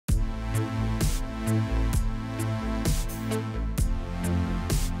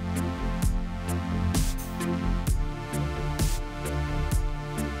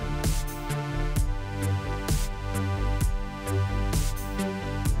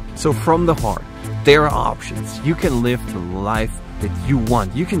So from the heart, there are options. You can live the life that you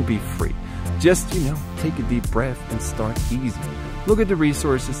want. You can be free. Just, take a deep breath and start easy. Look at the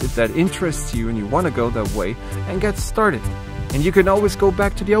resources if that interests you and you want to go that way, and get started. And you can always go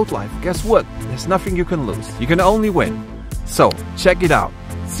back to the old life. Guess what? There's nothing you can lose. You can only win. So, check it out.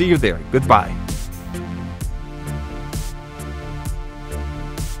 See you there. Goodbye.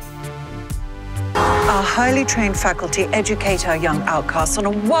 Our highly trained faculty educate our young outcasts on a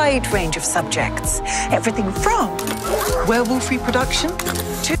wide range of subjects. Everything from werewolf reproduction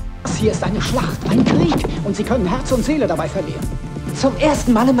to... Das hier ist eine Schlacht, ein Krieg und Sie können Herz und Seele dabei verlieren. Zum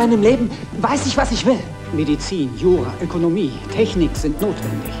ersten Mal in meinem Leben weiß ich, was ich will. Medizin, Jura, Ökonomie, Technik sind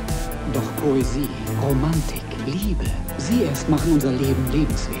notwendig. Doch Poesie, Romantik, Liebe, sie erst machen unser Leben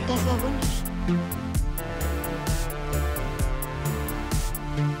lebenswert. Das war wunderschön.